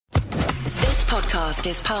podcast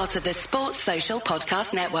is part of the Sports Social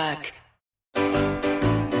Podcast Network. Glory,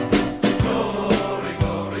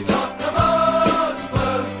 glory, Tottenham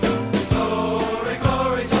Hotspur. Glory,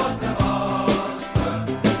 glory, Tottenham Hotspur.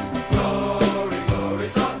 Glory, glory,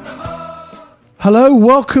 Tottenham Hotspur. Hello,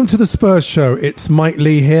 welcome to the Spurs Show. It's Mike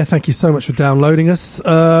Lee here. Thank you so much for downloading us.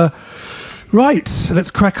 Right,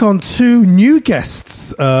 let's crack on. Two new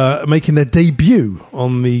guests making their debut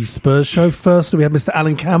on the Spurs Show. First, we have Mr.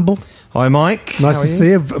 Alan Campbell. Hi, Mike. Nice to see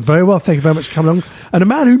you. Very well. Thank you very much for coming along. And a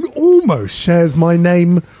man who almost shares my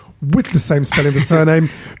name with the same spelling of the surname,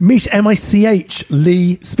 Mich, M-I-C-H,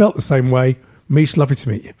 Lee, spelt the same way. Mich, lovely to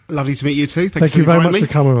meet you. Lovely to meet you too. Thank you very much for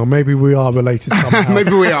coming on. Maybe we are related somehow.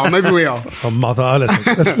 Maybe we are. Oh, mother.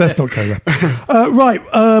 Let's not go there. Right.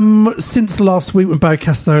 Since last week when Barry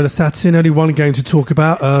Castagnola sat in, only one game to talk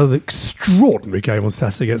about. The extraordinary game on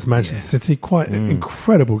Saturday against Manchester City. Quite an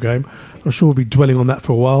incredible game. I'm sure we'll be dwelling on that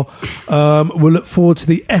for a while. We'll look forward to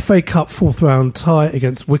the FA Cup fourth round tie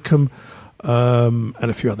against Wickham. And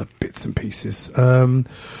a few other bits and pieces.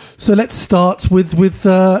 So let's start with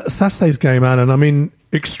Saturday's game, Alan. I mean,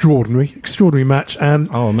 extraordinary match. And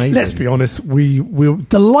amazing. Let's be honest, we were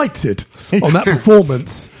delighted on that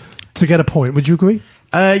performance to get a point. Would you agree?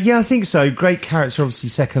 Yeah, I think so. Great character, obviously,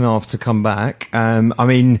 second half to come back. I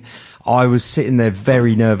mean, I was sitting there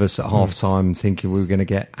very nervous at half-time thinking we were going to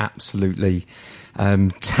get absolutely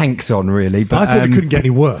tanked on, really. But I thought it couldn't get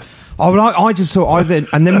any worse. I just thought,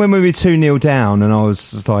 and then when we were 2-0 down, and I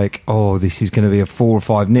was just like, oh, this is going to be a 4 or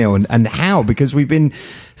 5-0. And how? Because we've been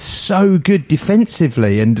so good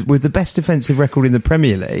defensively and with the best defensive record in the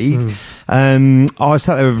Premier League. I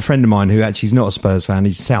sat there with a friend of mine who actually is not a Spurs fan.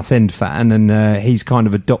 He's a Southend fan, and he's kind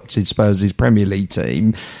of adopted Spurs' Premier League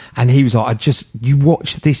team. And he was like, you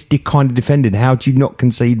watch this kind of defending. How do you not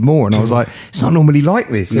concede more? And I was like, it's not normally like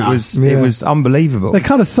this. No. It was unbelievable. They're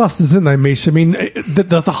kind of sus, isn't they, Mish? I mean,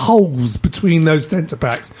 the holes between those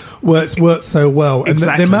centre-backs where it's worked so well. And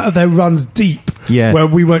the amount of their runs deep where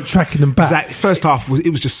we weren't tracking them back. Exactly. First half, it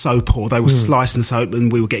was just so poor. They were slicing us open.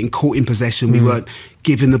 We were getting caught in possession. We weren't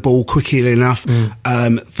giving the ball quickly enough.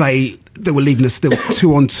 They were leaving us. There was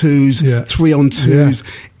 2-on-2s, 3-on-2s.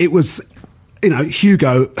 It was,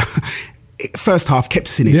 Hugo. First half kept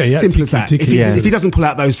us in it. Simple as that. If he doesn't pull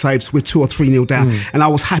out those saves, we're 2 or 3-0 down. And I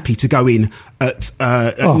was happy to go in at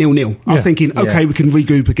 0-0. I was thinking, okay, we can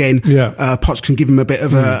regroup again. Poch can give him a bit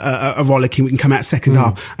of a rollicking. We can come out second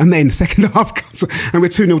half. And then second half comes and we're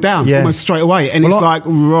 2-0 down almost straight away. And it's like,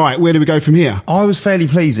 right, where do we go from here? I was fairly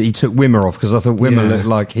pleased that he took Wimmer off because I thought Wimmer looked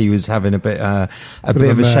like he was having a bit of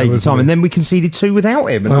a shaky time. And then we conceded 2 without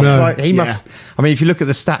him. And I was like, he must. I mean, if you look at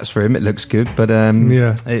the stats for him, it looks good, but it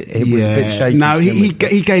was a bit shaky. No,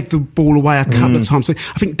 he gave the ball away a couple of times. So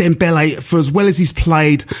I think Dembele, for as well as he's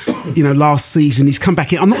played, last season, he's come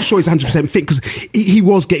back in. I'm not sure he's 100% fit because he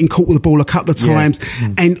was getting caught with the ball a couple of times,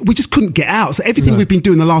 and we just couldn't get out. So everything we've been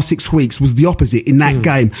doing the last 6 weeks was the opposite in that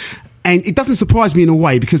game. And it doesn't surprise me in a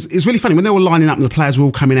way because it's really funny when they were lining up and the players were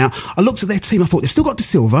all coming out. I looked at their team. I thought they've still got De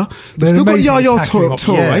Silva, they've still got Yaya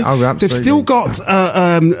Toure, they've still got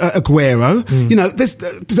Aguero.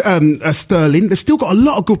 There's Sterling. They've still got a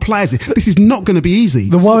lot of good players. This is not going to be easy.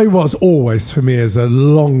 The worry was always for me as a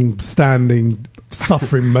long-standing,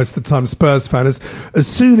 suffering most of the time Spurs fan, as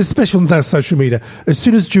soon, especially on social media, as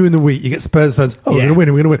soon as during the week you get Spurs fans, we're going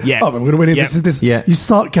to win. Yeah. Oh, we're going to win. This is this. Yeah. You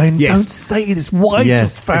start going, don't say this. Why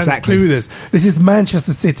does fans do this? This is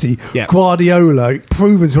Manchester City. Guardiola,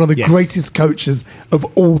 proven to one of the greatest coaches of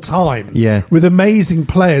all time. With amazing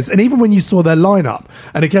players. And even when you saw their lineup,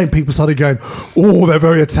 and again, people started going, oh, they're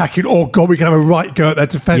very attacking. Oh God, we can have a right go at their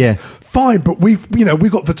defence. Fine, but we've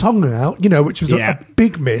got Vertonghen out, which was a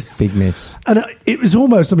big miss. And it was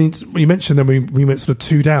almost, I mean, you mentioned then we went sort of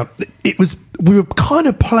 2 down. We were kind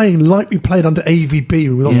of playing like we played under AVB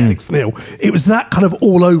when we lost 6-0. It was that kind of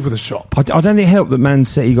all over the shop. I don't think it helped that Man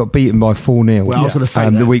City got beaten by 4-0 Well, I was going to say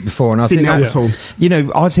the week before. And I think that's,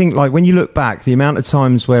 I think like when you look back, the amount of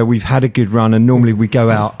times where we've had a good run and normally we go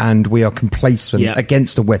out and we are complacent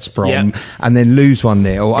against a West Brom and then lose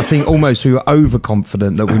 1-0. I think almost we were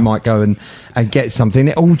overconfident that we might go and get something.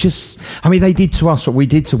 It all just, I mean, they did to us what we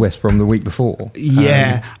did to West Brom the week before.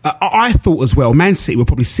 I thought as well, Man City were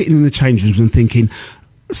probably sitting in the change rooms and thinking,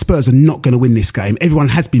 Spurs are not going to win this game. Everyone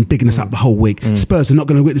has been bigging us up the whole week. Spurs are not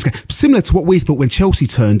going to win this game. Similar to what we thought when Chelsea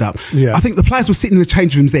turned up. I think the players were sitting in the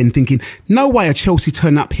change rooms then thinking, no way are Chelsea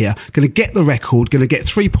turning up here, going to get the record, going to get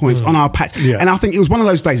 3 points on our patch. And I think it was one of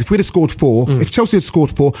those days, if we'd have scored 4, if Chelsea had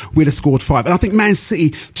scored 4, we'd have scored 5. And I think Man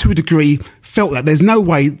City, to a degree, felt that there's no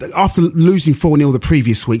way, after losing 4-0 the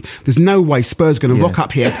previous week, there's no way Spurs going to rock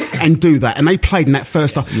up here and do that. And they played in that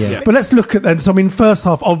first half. Yeah. But let's look at then. So, I mean, first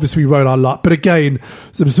half, obviously, we rode our luck. But again,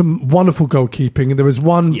 there was some wonderful goalkeeping. There was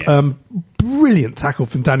one brilliant tackle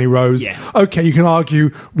from Danny Rose. Yeah. Okay, you can argue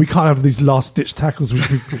we can't have these last-ditch tackles.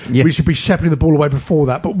 We should be shepherding the ball away before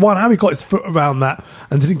that. But how he got his foot around that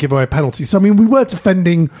and didn't give away a penalty. So, I mean, we were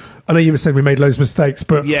defending. I know you were saying we made loads of mistakes,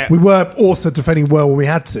 but we were also defending well when we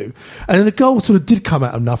had to. And then the goal sort of did come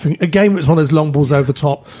out of nothing. Again, it was one of those long balls over the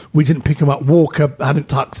top. We didn't pick him up. Walker hadn't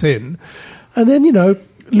tucked in. And then,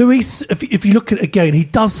 Luis, if you look at it again, he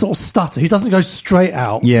does sort of stutter. He doesn't go straight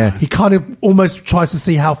out. Yeah. He kind of almost tries to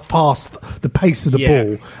see how fast the pace of the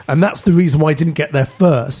ball. And that's the reason why he didn't get there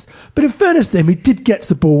first. But in fairness to him, he did get to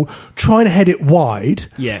the ball, trying to head it wide.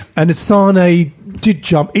 Yeah. And Sane did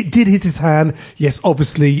jump. It did hit his hand. Yes,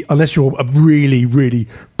 obviously, unless you're a really, really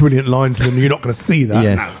brilliant linesman, you're not going to see that.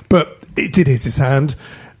 Yeah. No. But it did hit his hand.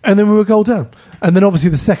 And then we were a goal down. And then obviously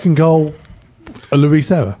the second goal, a Luis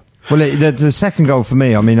error. Well, the second goal for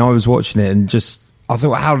me, I mean, I was watching it and I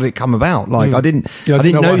thought, how did it come about? Like, I didn't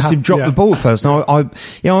notice him drop the ball first. And I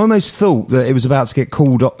almost thought that it was about to get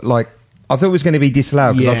called up. Like, I thought it was going to be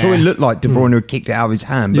disallowed because I thought it looked like De Bruyne had kicked it out of his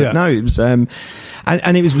hand, but no, it was.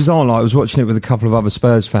 And it was bizarre. Like, I was watching it with a couple of other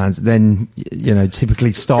Spurs fans. Then,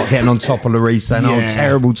 typically start getting on top of Lloris saying,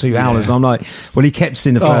 terrible two howlers. And I'm like, well, he kept us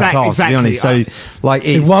in the first half, to be honest. So, like,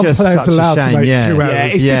 it's just such a shame.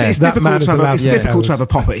 It's difficult to have a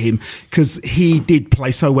pop at him because he did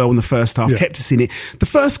play so well in the first half, kept us in it. The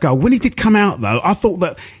first goal, when he did come out, though, I thought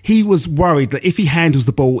that he was worried that if he handles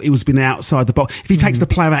the ball, it was been outside the box. If he takes the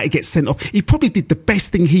player out, it gets sent off. He probably did the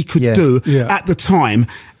best thing he could do at the time.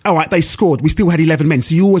 All right, they scored. We still had 11 men,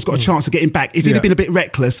 so you always got a chance of getting back. If he'd have been a bit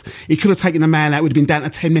reckless, he could have taken the man out. Would have been down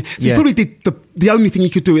to 10 men. So he probably did the only thing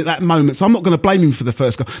he could do at that moment. So I'm not going to blame him for the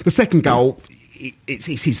first goal. The second goal, it's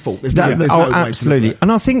his fault. There's no absolutely.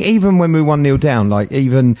 And I think even when we 1-0 down, like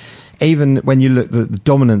even when you look at the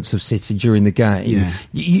dominance of City during the game,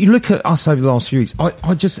 you look at us over the last few weeks.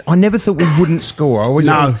 I never thought we wouldn't score. I always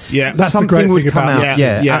that's something the great would thing come about out.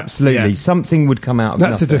 Absolutely, something would come out. Of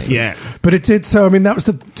that's nothing. the difference. Yeah. But it did. So I mean, that was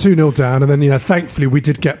the 2-0 down, and then thankfully we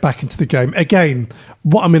did get back into the game again.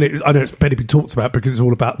 I know it's barely been talked about because it's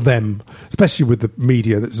all about them, especially with the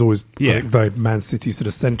media that's always I think, very Man City sort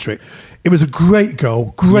of centric. It was a great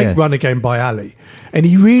goal, great run again by Ali, and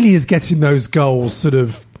he really is getting those goals sort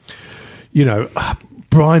of.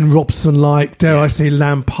 Brian Robson-like, dare I say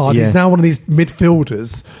Lampard. He's now one of these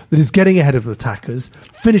midfielders that is getting ahead of the attackers,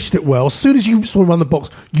 finished it well. As soon as you saw him run the box,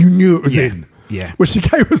 you knew it was in. Yeah. Which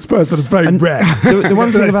again with Spurs, but it's very rare. The one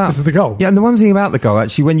thing about this is the goal. Yeah, and the one thing about the goal,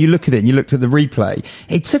 actually, when you look at it and you looked at the replay,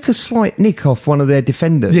 it took a slight nick off one of their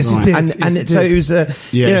defenders. Yes, it did. So it was,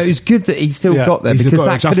 it was good that he still got there because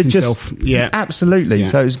that could have just, absolutely.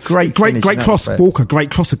 So it was great cross, Walker,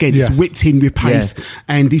 great cross again. He's whipped in with pace,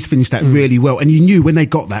 and he's finished that really well. And you knew when they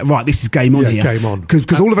got that, right, this is game on here. Game on.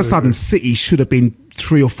 Because all of a sudden, City should have been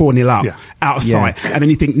 3 or 4-0 up, out of sight, and then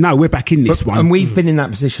you think, no, we're back in this one. And we've been in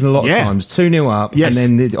that position a lot of times, 2-0 up, and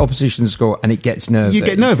then the opposition score, and it gets nervous. You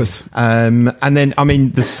get nervous. And then, I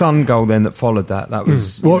mean, the Son goal then that followed that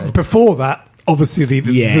was... before that, obviously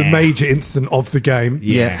the major incident of the game,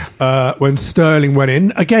 when Sterling went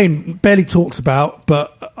in, again, barely talked about,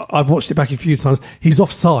 but I've watched it back a few times, he's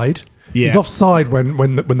offside. He's offside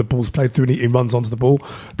when the ball's played through and he runs onto the ball.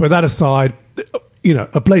 But that aside...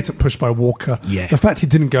 a blatant push by Walker. Yeah. The fact he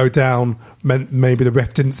didn't go down meant maybe the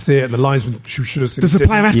ref didn't see it and the linesman should have seen it. Does the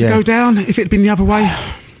player have to go down if it had been the other way?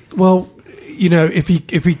 Well, if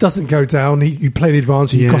he doesn't go down, you play the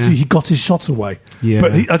advantage. He got his shot away. Yeah.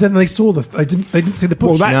 But I don't think they saw they didn't see the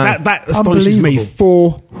push. Well, that astonishes me.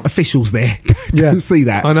 4 officials there didn't see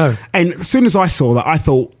that. I know. And as soon as I saw that, I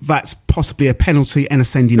thought that's possibly a penalty and a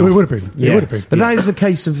sending off. It would have been. It would have been. But that is a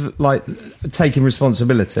case of like taking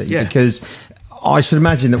responsibility because. I should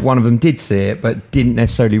imagine that one of them did see it, but didn't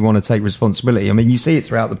necessarily want to take responsibility. I mean, you see it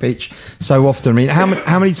throughout the pitch so often. I mean,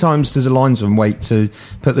 how many times does a linesman wait to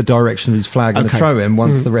put the direction of his flag and throw in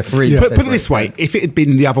once the referee? Put it this way: if it had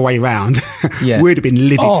been the other way round, we'd have been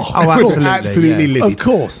livid. Absolutely livid. Of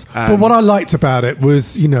course. But what I liked about it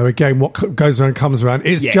was, again, what goes around comes around.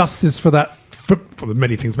 It's justice for that. For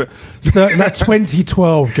many things, but that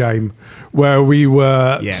 2012 game where we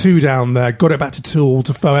were 2 down there, got it back to 2-2,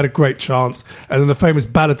 Defoe had a great chance, and then the famous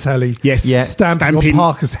Balotelli stamping on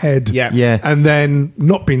Parker's head, and then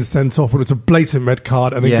not being sent off when it's a blatant red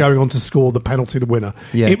card, and then going on to score the penalty, the winner.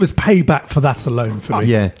 It was payback for that alone for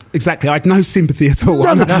me. Exactly. I had no sympathy at all.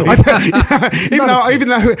 Even though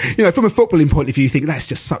from a footballing point of view, you think that's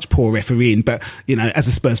just such poor refereeing, but as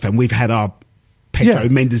a Spurs fan, we've had our Pedro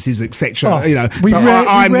Mendes's, etc. Oh, You know, so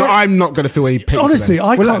I'm not going to feel any pity. Honestly,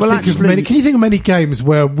 I can't think of many. Can you think of many games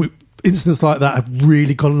where incidents like that have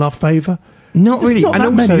really got enough favour? Not really. Not and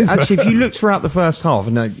also, many, actually, if you looked throughout the first half,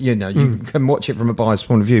 and you can watch it from a biased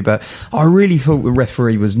point of view, but I really thought the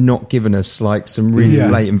referee was not giving us like some really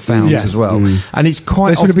blatant fouls as well. And it's quite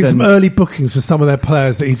there should have been some early bookings for some of their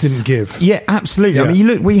players that he didn't give. Yeah, absolutely. I mean, you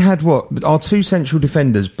look, we had our two central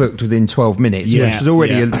defenders booked within 12 minutes, which was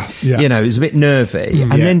already, it was a bit nervy.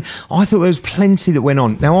 And then I thought there was plenty that went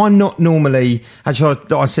on. Now, I'm not normally, actually,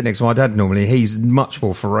 I sit next to my dad normally. He's much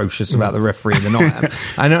more ferocious about the referee than I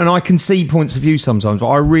am. and I can see points of view sometimes, but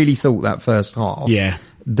I really thought that first half,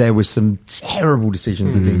 there was some terrible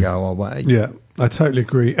decisions that didn't go our way. Yeah, I totally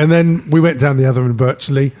agree. And then we went down the other end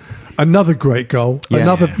virtually. Another great goal.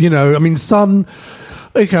 Another, Son.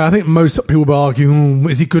 Okay, I think most people will argue,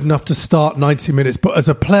 is he good enough to start 90 minutes? But as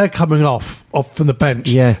a player coming off from the bench,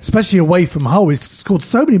 especially away from Hull, he's scored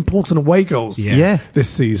so many important away goals this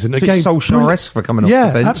season. Again, Solskjaer-esque for coming off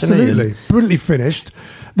the bench. Absolutely. Brilliantly finished.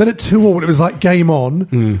 Then at 2-2, it was like game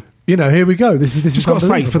on. Here we go. This is. Just got to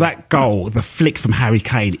say, for that goal, the flick from Harry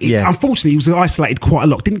Kane. Unfortunately, he was isolated quite a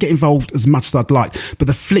lot. Didn't get involved as much as I'd like. But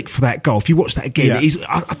the flick for that goal, if you watch that again,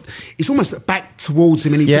 it's almost back towards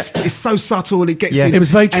him, and it's so subtle, and it gets in. It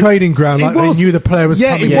was very training ground. Like they knew the player was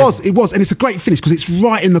coming. It was, and it's a great finish because it's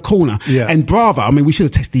right in the corner. And Bravo. I mean, we should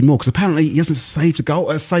have tested him more because apparently he hasn't saved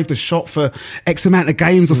a shot for X amount of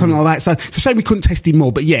games or something like that. So it's a shame we couldn't test him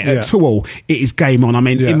more. But at 2-2, it is game on. I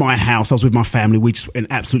mean, in my house, I was with my family. We just went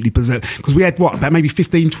absolutely because we had about maybe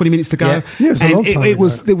 15-20 minutes to go, it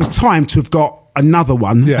was time to have got another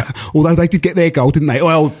one. Although they did get their goal, didn't they?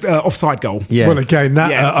 Well, offside goal. Well, again,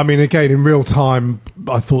 again in real time,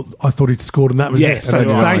 I thought he'd scored, and that was it. And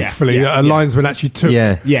thankfully, a linesman actually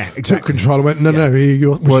took control and went, no,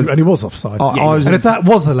 and he was offside. And if that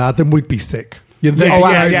was allowed, then we'd be sick.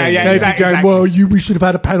 Exactly. Going, well, we should have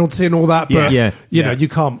had a penalty and all that, but you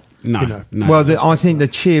can't. No. Well, I think the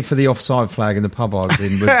cheer for the offside flag in the pub I was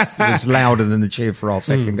in was louder than the cheer for our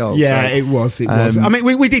second goal. Yeah, so, it was. I mean,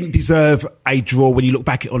 we didn't deserve a draw when you look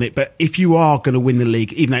back on it, but if you are going to win the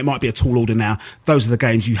league, even though it might be a tall order now, those are the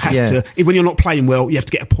games you have to. When you're not playing well, you have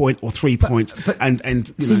to get a point or 3 points.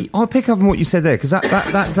 And I pick up on what you said there because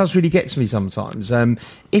that does really get to me sometimes.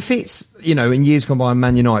 If it's in years gone by,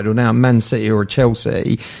 Man United or now Man City or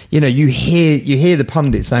Chelsea, you hear the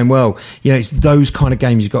pundits saying, well, it's those kind of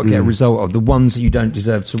games you've got to get a result of, the ones that you don't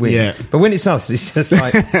deserve to win. Yeah. But when it's us, it's just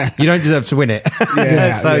like you don't deserve to win it.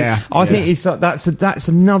 I think it's that's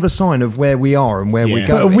another sign of where we are and where we're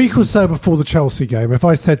going. But a week or so before the Chelsea game, if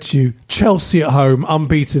I said to you, Chelsea at home,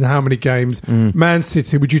 unbeaten, how many games? Man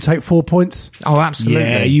City, would you take 4 points? Oh, absolutely.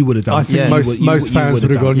 Yeah, you would have done. I think most fans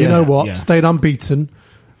would have gone, you know what, stayed unbeaten.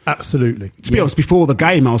 Absolutely. To be honest, before the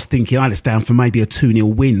game, I was thinking I had us down for maybe a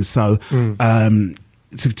 2-0 win. So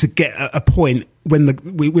to get a point when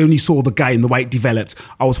you saw the game, the way it developed,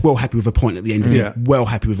 I was well happy with a point at the end of it. Well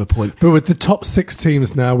happy with a point. But with the top 6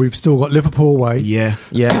 teams now, we've still got Liverpool away.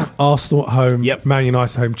 Arsenal at home. Man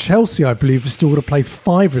United at home. Chelsea, I believe, has still got to play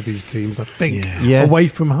 5 of these teams, I think, away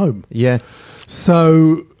from home.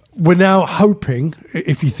 So we're now hoping,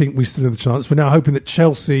 if you think we still have the chance, we're now hoping that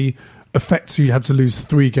Chelsea effectively have to lose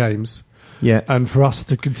 3 games. And for us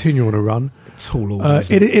to continue on a run. Tall order.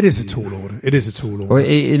 It is a tall order. It is a tall order. Well,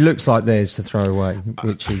 it looks like theirs to throw away,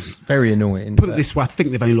 which is very annoying. Put it this way, I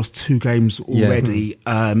think they've only lost 2 games already.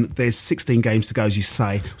 There's 16 games to go, as you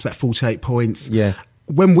say. Was that 48 points?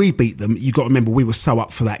 When we beat them, you've got to remember we were so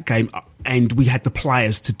up for that game and we had the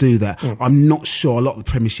players to do that. I'm not sure a lot of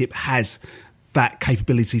the Premiership has that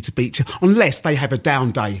capability to beat you, unless they have a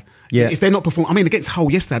down day. If they're not performing, I mean, against Hull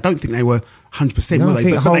yesterday, I don't think they were 100%, were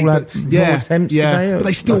they? But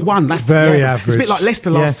they still won. That's very average. It's a bit like Leicester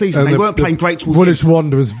last season. They weren't playing great towards Woolwich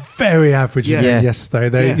Wander was very average yesterday.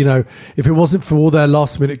 They, if it wasn't for all their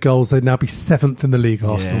last-minute goals, they'd now be 7th in the league.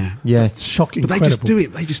 Arsenal, it's shocking. But they just do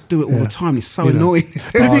it. They just do it all the time. It's so annoying.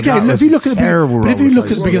 But if you look at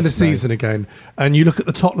the beginning of the season again, and you look at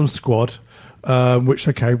the Tottenham squad. Which,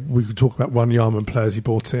 okay, we could talk about one Yarman players he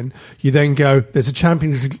brought in. You then go, there's a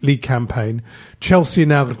Champions League campaign. Chelsea are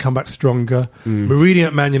now going to come back stronger. Mourinho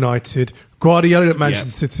at Man United. Guardiola at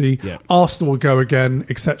Manchester City. Arsenal will go again,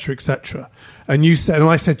 etc., etc. And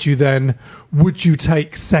I said to you then, would you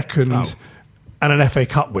take second and an FA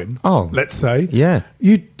Cup win? Let's say.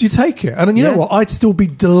 You take it. And you know what? I'd still be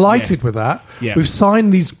delighted with that. We've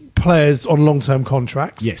signed these players on long-term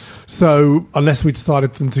contracts. So unless we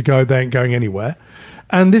decided for them to go, they ain't going anywhere.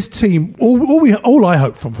 And this team, all I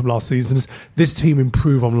hope from last season is this team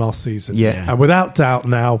improve on last season. And without doubt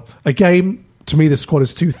now, a game to me, the squad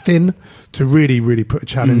is too thin to really put a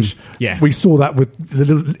challenge. We saw that with the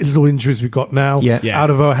little injuries we've got now.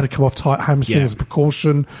 Alderweireld had to come off tight hamstring as a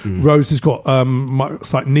precaution. Rose has got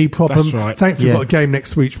slight knee problem. That's right. Thankfully, we've got a game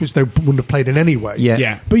next week, which they wouldn't have played in anyway.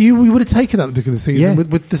 But we would have taken that at the beginning of the season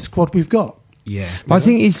with the squad we've got. But I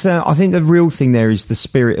think I think the real thing there is the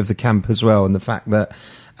spirit of the camp as well, and the fact that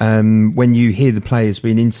when you hear the players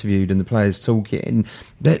being interviewed and the players talking,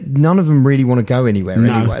 that none of them really want to go anywhere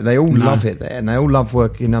anyway. They all love it there, and they all love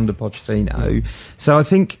working under Pochettino. So I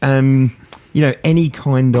think any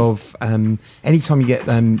kind of anytime you get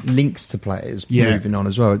links to players moving on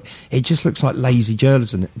as well, it just looks like lazy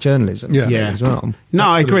journalism as well. No,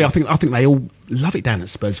 I agree. I think they all love it down at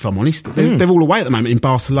Spurs, if I'm honest. They're all away at the moment in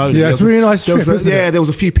Barcelona. Yeah, it's a really nice trip, isn't it? There was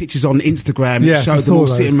a few pictures on Instagram that showed them all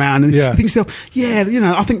sitting around, and you think to yourself,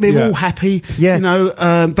 I think they're all happy.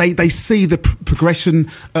 They see the progression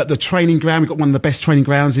at the training ground. We've got one of the best training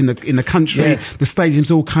grounds in the country. The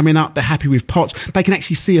stadium's all coming up. They're happy with Poch. They can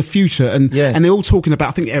actually see a future, and they're all talking about,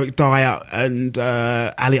 I think Eric Dyer and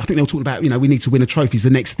Ali, I think they're all talking about, we need to win a trophy is the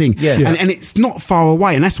next thing. And it's not far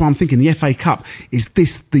away, and that's why I'm thinking the FA Cup, is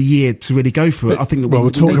this the year to really go for it? I think that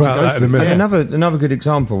we'll talk about that in a minute. Another good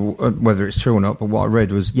example, whether it's true or not, but what I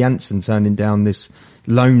read was Janssen turning down this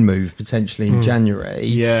loan move potentially in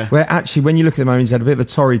January. Where actually, when you look at the moment, he's had a bit of a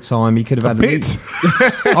torrid time. He could have had a bit.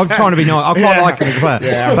 I'm trying to be nice. I quite like him as a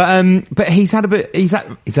player, but he's had a bit. He's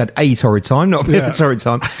had a torrid time, not a bit of a torrid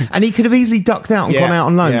time, and he could have easily ducked out and gone out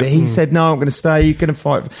on loan. But he said, "No, I'm going to stay. You're going to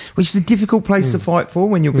fight," which is a difficult place to fight for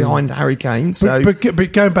when you're behind Harry Kane. So, but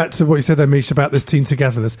going back to what you said there, Mish, about this team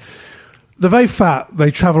togetherness. The very fact they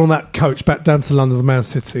travelled on that coach back down to London, the Man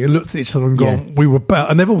City, and looked at each other and gone, we were better.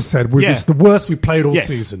 And they've all said, it's the worst we played all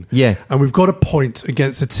season. And we've got a point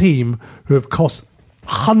against a team who have cost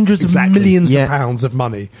hundreds of millions of pounds of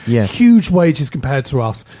money. Huge wages compared to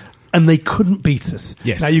us. And they couldn't beat us.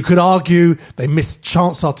 Now, you could argue they missed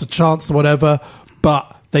chance after chance or whatever,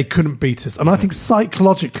 but they couldn't beat us. And I think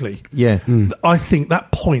psychologically, I think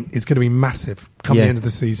that point is going to be massive come the end of the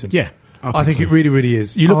season. I think it really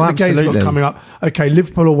is. You look at the games we've got coming up. Okay,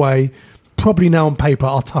 Liverpool away, probably now on paper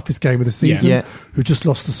our toughest game of the season. Who just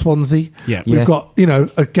lost to Swansea. We've got,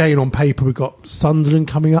 again on paper we've got Sunderland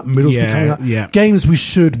coming up, Middlesbrough coming up. Games we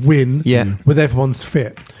should win with everyone's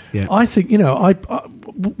fit. I think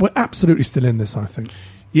we're absolutely still in this. I think.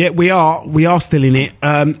 Yeah, we are still in it.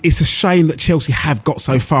 It's a shame that Chelsea have got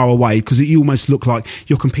so far away, because you almost look like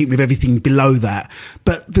you're competing with everything below that.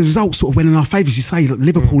 But the results sort of went in our favour, as you say, like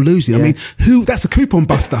Liverpool losing. I mean, that's a coupon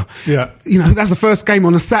buster. That's the first game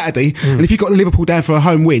on a Saturday, and if you've got Liverpool down for a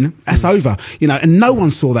home win, that's over. And no one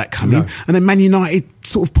saw that coming. And then Man United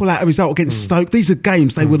sort of pull out a result against Stoke. These are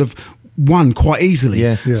games they would have won quite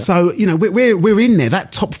easily. So, we're in there.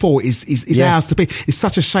 That top four is ours to be. It's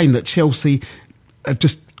such a shame that Chelsea have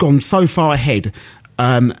just gone so far ahead.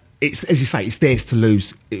 It's, as you say, it's theirs to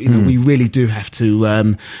lose. We really do have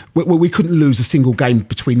to. We couldn't lose a single game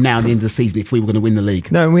between now and the end of the season if we were going to win the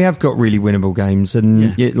league. No, we have got really winnable games,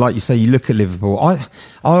 and like you say, you look at Liverpool.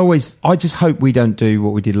 I just hope we don't do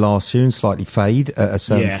what we did last year and slightly fade at a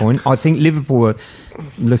certain point. I think Liverpool are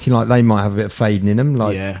looking like they might have a bit of fading in them.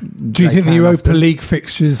 Do you think the Europa League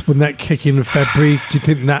fixtures, when that kick in February, do you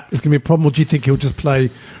think that is going to be a problem, or do you think he'll just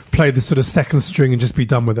play the sort of second string and just be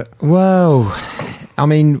done with it? Well, I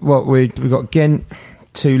mean, we've got Ghent,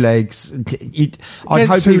 2 legs. I'd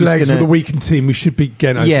hope 2 legs with a weakened team. We should beat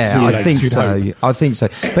Ghent. I think so.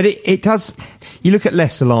 But it does. You look at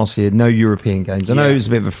Leicester last year, no European games. I know it was a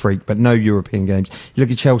bit of a freak, but no European games. You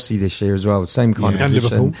look at Chelsea this year as well, same kind of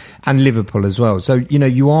position, and Liverpool as well. So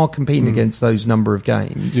you are competing against those number of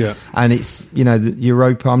games. And it's the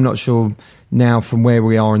Europa. I'm not sure now from where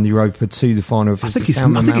we are in the Europa to the final. I think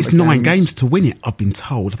it's 9 games to win it. I've been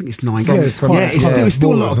told. I think it's 9 games. It's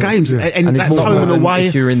still a lot of games, and that's home and away.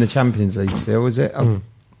 If you're in the Champions League still, is it?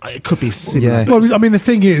 It could be similar. Well, I mean, the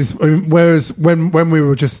thing is, whereas when we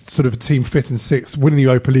were just sort of a team 5th and 6th, winning the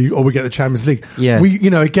Europa League, or we get the Champions League, we,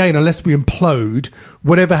 again, unless we implode,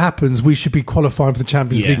 whatever happens, we should be qualifying for the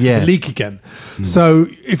Champions League, for the league again. So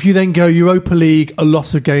if you then go Europa League, a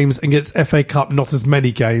lot of games, and gets FA Cup, not as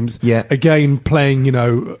many games, again playing,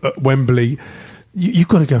 at Wembley, you've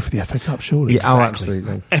got to go for the FA Cup, surely.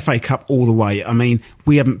 Absolutely. FA Cup all the way. I mean,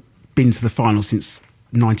 we haven't been to the final since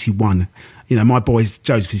 91. my boy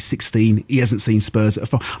Joseph is 16. He hasn't seen Spurs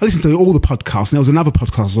at a I listened to all the podcasts, and there was another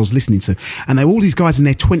podcast I was listening to, and they were all these guys in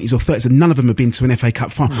their 20s or 30s, and none of them have been to an FA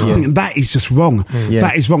Cup final. I think that is just wrong.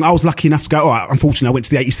 That is wrong. I was lucky enough to go. Unfortunately, I went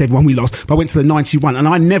to the 87 one we lost, but I went to the 91, and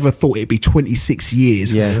I never thought it'd be 26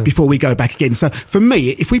 years before we go back again. So for me,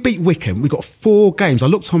 if we beat Wycombe, we've got 4 games. I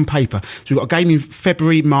looked on paper. So we've got a game in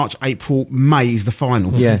February, March, April, May is the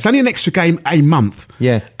final. It's only an extra game a month.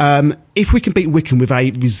 If we can beat Wycombe with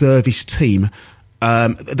a reservish team,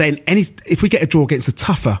 then if we get a draw against a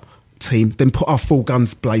tougher team, then put our full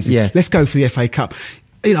guns blazing. Let's go for the FA Cup.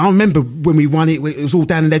 I remember when we won it was all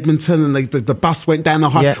down in Edmonton, and the bus went down the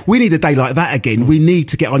high. We need a day like that again. We need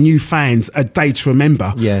to get our new fans a day to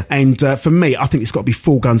remember. And for me, I think it's got to be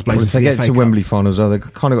full guns blazing. If they get to Wembley finals,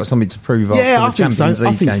 they've kind of got something to prove after the Champions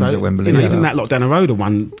League games at Wembley. Even that lot down the road have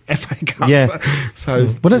won FA Cups.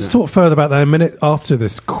 So, well, let's talk further about that in a minute after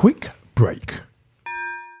this quick break.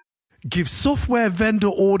 Give software vendor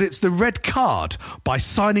audits the red card by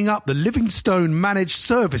signing up the Livingstone Managed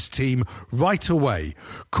Service Team right away.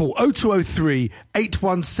 Call 0203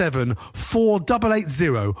 817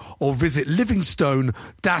 4880 or visit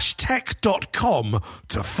livingstone-tech.com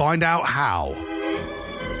to find out how.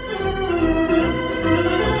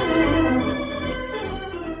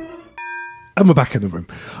 And we're back in the room.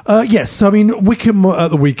 Yes, I mean, Wycombe at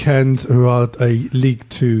the weekend, who are a League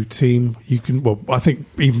 2 team, I think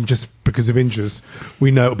even just because of injuries,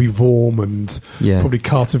 we know it'll be Vorm and probably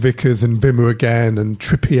Carter Vickers and Vimmer again and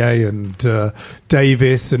Trippier and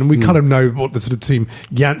Davis, and we kind of know what the sort of team.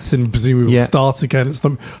 Janssen presumably will start again. It's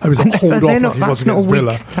them. I was hauled off like he was against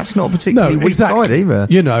Villa. That's not a particularly weak side either.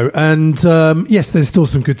 And yes, there's still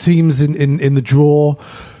some good teams in the draw.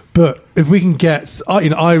 But if we can get,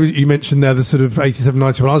 you mentioned there the sort of 87,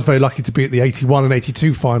 91. I was very lucky to be at the 81 and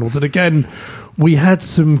 82 finals. And again, we had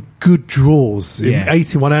some good draws in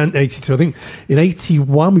 81 and 82. I think in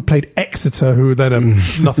 81, we played Exeter, who were then a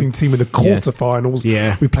nothing team in the quarterfinals.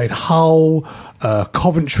 We played Hull,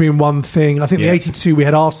 Coventry in one thing. I think the 82, we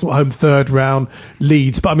had Arsenal at home third round,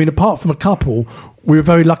 Leeds. But I mean, apart from a couple, we were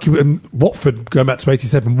very lucky. And Watford, going back to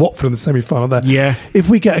 87, Watford in the semi-final there. If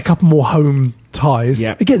we get a couple more home ties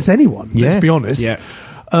against anyone, let's be honest.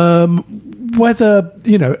 Whether,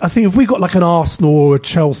 I think if we got like an Arsenal or a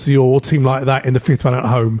Chelsea or a team like that in the fifth round at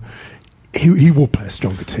home, he will play a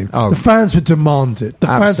stronger team. The fans would demand it. The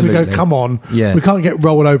fans would go, come on, we can't get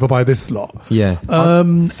rolled over by this lot.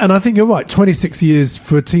 And I think you're right, 26 years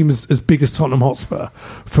for a team as big as Tottenham Hotspur,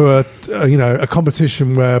 for a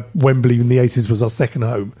competition where Wembley in the 80s was our second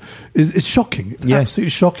home, is shocking. It's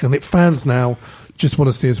absolutely shocking. I think fans now just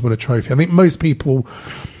want to see us win a trophy. I think most people,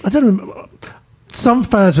 I don't know, some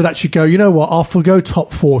fans would actually go, you know what, I'll forgo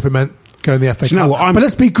top 4 if it meant going the FA Cup. But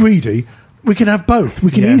let's be greedy. We can have both.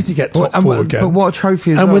 We can easily get top 4 again. But what a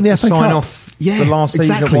trophy is and win the FA Cup. Off the last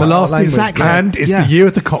season. The last season. And it's the year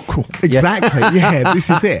of the Cockerel. This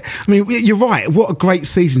is it. I mean, you're right. What a great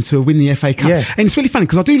season to win the FA Cup. And it's really funny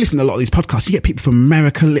because I do listen to a lot of these podcasts. You get people from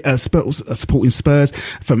America supporting Spurs,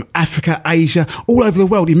 from Africa, Asia, all over the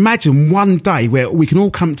world. Imagine one day where we can all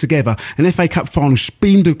come together, an FA Cup final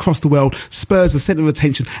beamed across the world, Spurs the centre of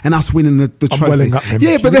attention, and us winning the trophy. I'm welling up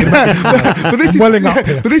here. But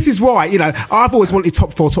this is why, I've always wanted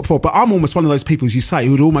top four, but I'm almost one of those people, as you say,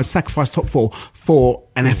 who would almost sacrifice top 4 for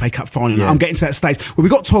an FA Cup final. I'm getting to that stage. Well, we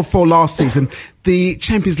got top 4 last season. The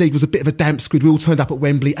Champions League was a bit of a damp squid. We all turned up at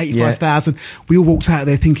Wembley, 85,000. We all walked out of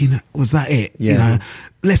there thinking, was that it?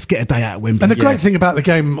 Let's get a day out at Wembley. And the great thing about the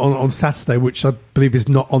game on Saturday, which I believe is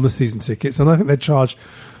not on the season tickets, and I think they charge,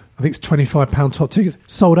 I think it's £25 top tickets,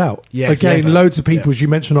 sold out. Loads of people, as you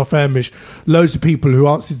mentioned off air, Mish, loads of people who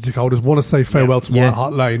aren't season ticket holders want to say farewell to White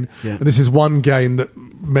Hart Lane. And this is one game that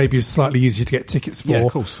maybe is slightly easier to get tickets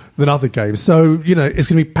for than other games. So, it's going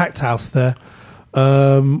to be packed house there.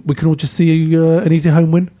 We can all just see an easy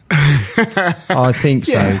home win. I think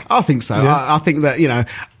so. I think so. I think that,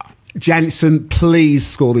 Janssen, please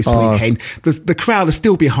score this weekend. The crowd are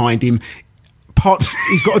still behind him. Potts,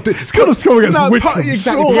 he's got to score against Wycombe.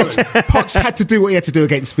 Potts had to do what he had to do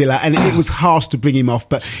against Villa, and it was harsh to bring him off,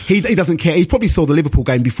 but he doesn't care. He probably saw the Liverpool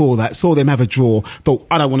game before that, saw them have a draw, thought,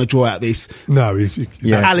 I don't want to draw out this. No,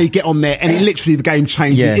 Ali, get on there, and literally the game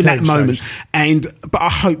changed in that moment. But I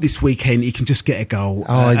hope this weekend he can just get a goal.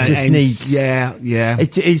 He just needs.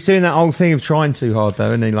 He's doing that whole thing of trying too hard,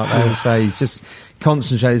 though, isn't he? Like they all say, he's just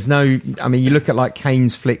concentrate. There's no, I mean, you look at like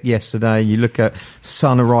Kane's flick yesterday, you look at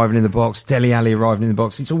Son arriving in the box, Dele Alli arriving in the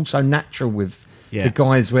box. It's all so natural with the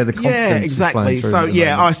guys where the confidence Yeah, exactly. is flowing through So, at the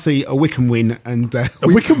moment. I see a Wickham win. And, A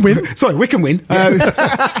Wickham win? Sorry, Wickham win.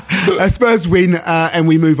 A Spurs win, and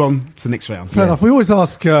we move on to the next round. Fair enough. We always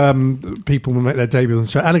ask people who make their debut on the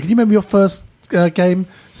show. Anna, can you remember your first game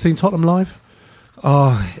seeing Tottenham live?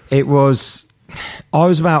 Oh, I was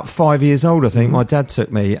about 5 years old, I think. My dad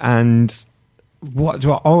took me, and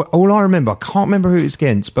all I remember, I can't remember who it was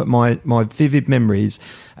against, but my vivid memories,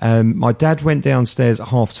 my dad went downstairs at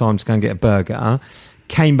half time to go and get a burger,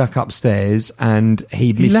 came back upstairs, and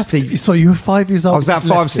he missed So you were 5 years old? I was about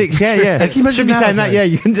 5, 6, yeah. Can you should be saying that, yeah,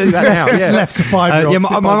 you can do that now. Yeah. Left to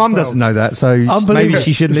 5-year-olds. my mum doesn't know that, so maybe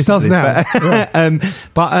she shouldn't listen to this.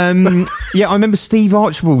 Now. I remember Steve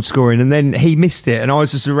Archibald scoring, and then he missed it, and I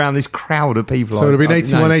was just around this crowd of people. So it would have been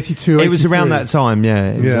 81, 82, 83? It was around that time,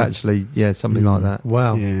 yeah. It was actually, something like that.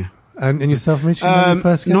 Wow. Yeah. And yourself, Mitch?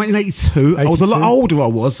 First game? 1982. I was a lot older,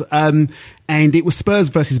 and it was Spurs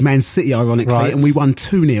versus Man City, ironically, and we won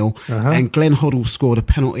 2-0. And Glenn Hoddle scored a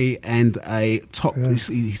penalty and a top.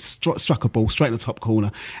 He struck a ball straight in the top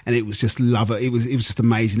corner, and it was just it was just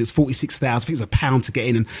amazing. It's 46,000. I think it was £1 to get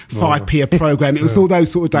in, and 5p a program. It was all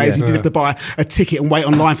those sort of days. You didn't have to buy a ticket and wait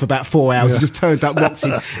online for about 4 hours. You just turned up, walked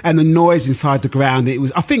in, and the noise inside the ground.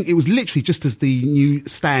 I think it was literally just as the new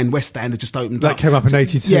West Stand had just opened up. That came up in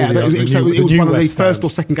 82. Yeah, it was one of the first or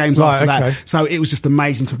second games after okay. that. So it was just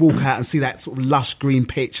amazing to walk out and see that sort of lush green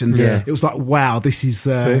pitch, and it was like, wow, this is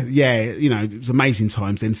it was amazing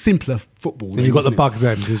times then. Simpler football. And you got the bug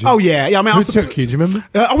then, did you? Oh yeah. I mean, who took you? Do you remember?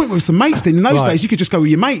 I went with some mates then. In those days, you could just go with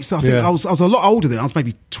your mates. I think I was a lot older then. I was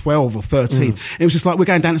maybe 12 or 13. And it was just like, we're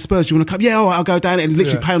going down to Spurs. Do you want to come? Yeah, all right, I'll go down and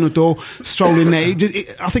literally pay on the door, stroll in there.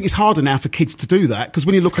 I think it's harder now for kids to do that, because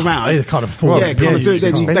when you look around, they can't afford it.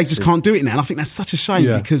 They just can't do it now. And I think that's such a shame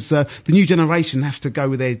because the new generation have to go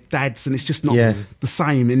with their dads, and it's just not the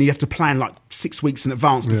same. And you have to plan like 6 weeks in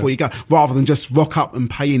advance before you go, rather than just rock up and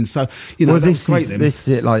pay in. So this is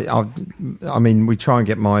it. Like, I mean, we try and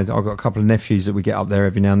get I've got a couple of nephews that we get up there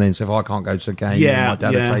every now and then. So if I can't go to a game, my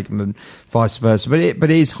dad will take them, and vice versa. But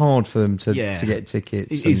it is hard for them to get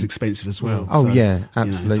tickets. It is expensive as well. Oh yeah,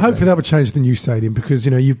 absolutely. Hopefully that would change the new stadium, because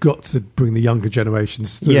you've got to bring the younger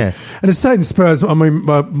generations through. Yeah, and it's saying Spurs. I mean,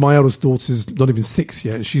 my eldest daughter's not even 6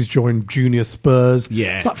 yet. She's joined Junior Spurs.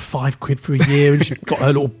 Yeah, it's like £5 for a year, and she's got her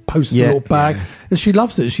little poster, little bag, and she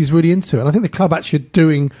loves it. She's really into it, and I think the club actually are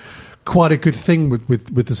doing quite a good thing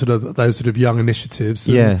with the sort of those sort of young initiatives.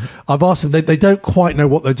 And I've asked them, they don't quite know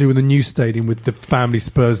what they'll do in the new stadium with the family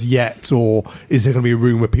Spurs yet, or is there going to be a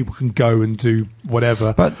room where people can go and do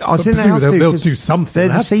whatever? But I think they'll do something.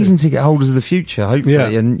 They're the season ticket holders of the future,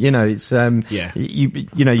 hopefully. And it's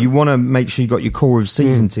you want to make sure you got your core of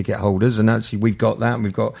season ticket holders, and actually we've got that, and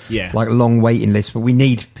we've got like a long waiting list, but we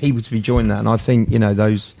need people to be joining that, and I think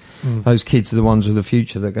those kids are the ones of the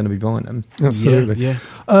future that are going to be buying them. Absolutely.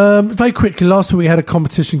 Very quickly, last week we had a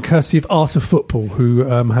competition courtesy of Art of Football, who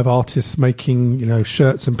have artists making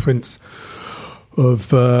shirts and prints of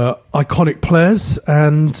iconic players,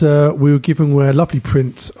 and we were giving away a lovely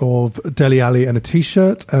print of Dele Alli and a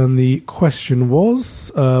T-shirt, and the question was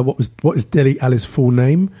what is Dele Alli's full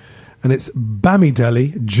name? And it's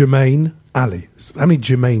Bamidele Jermaine Ali. How many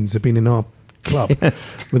Jermaines have been in our club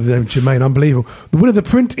with the name Jermaine? Unbelievable. The winner of the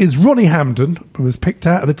print is Ronnie Hamden, who was picked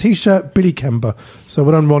out, and the T-shirt Billy Kember. So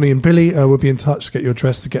well done, Ronnie and Billy. We'll be in touch to get your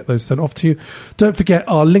address to get those sent off to you. Don't forget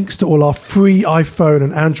our links to all our free iPhone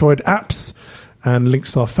and Android apps, and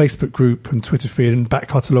links to our Facebook group and Twitter feed, and back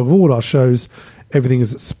catalogue of all our shows. Everything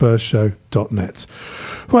is at spursshow.net.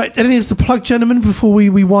 Right, anything else to plug, gentlemen, before we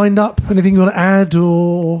wind up? Anything you want to add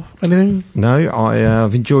or anything? No,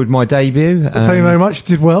 I've enjoyed my debut. Thank you very much.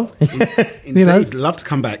 You did well. Indeed, love to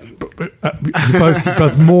come back. You're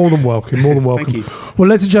both more than welcome. More than welcome. Thank you. Well,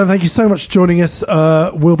 ladies and gentlemen, thank you so much for joining us.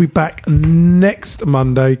 We'll be back next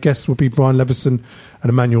Monday. Guests will be Brian Leveson and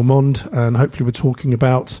Emmanuel Mond, and hopefully we're talking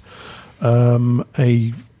about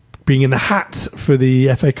being in the hat for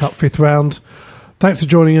the FA Cup 5th round. Thanks for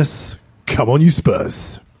joining us. Come on, you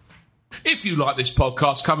Spurs. If you like this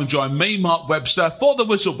podcast, come and join me, Mark Webster, for The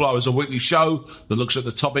Whistleblowers, a weekly show that looks at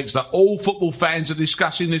the topics that all football fans are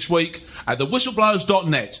discussing this week at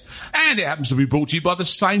thewhistleblowers.net. And it happens to be brought to you by the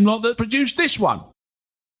same lot that produced this one.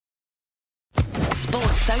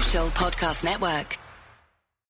 Sports Social Podcast Network.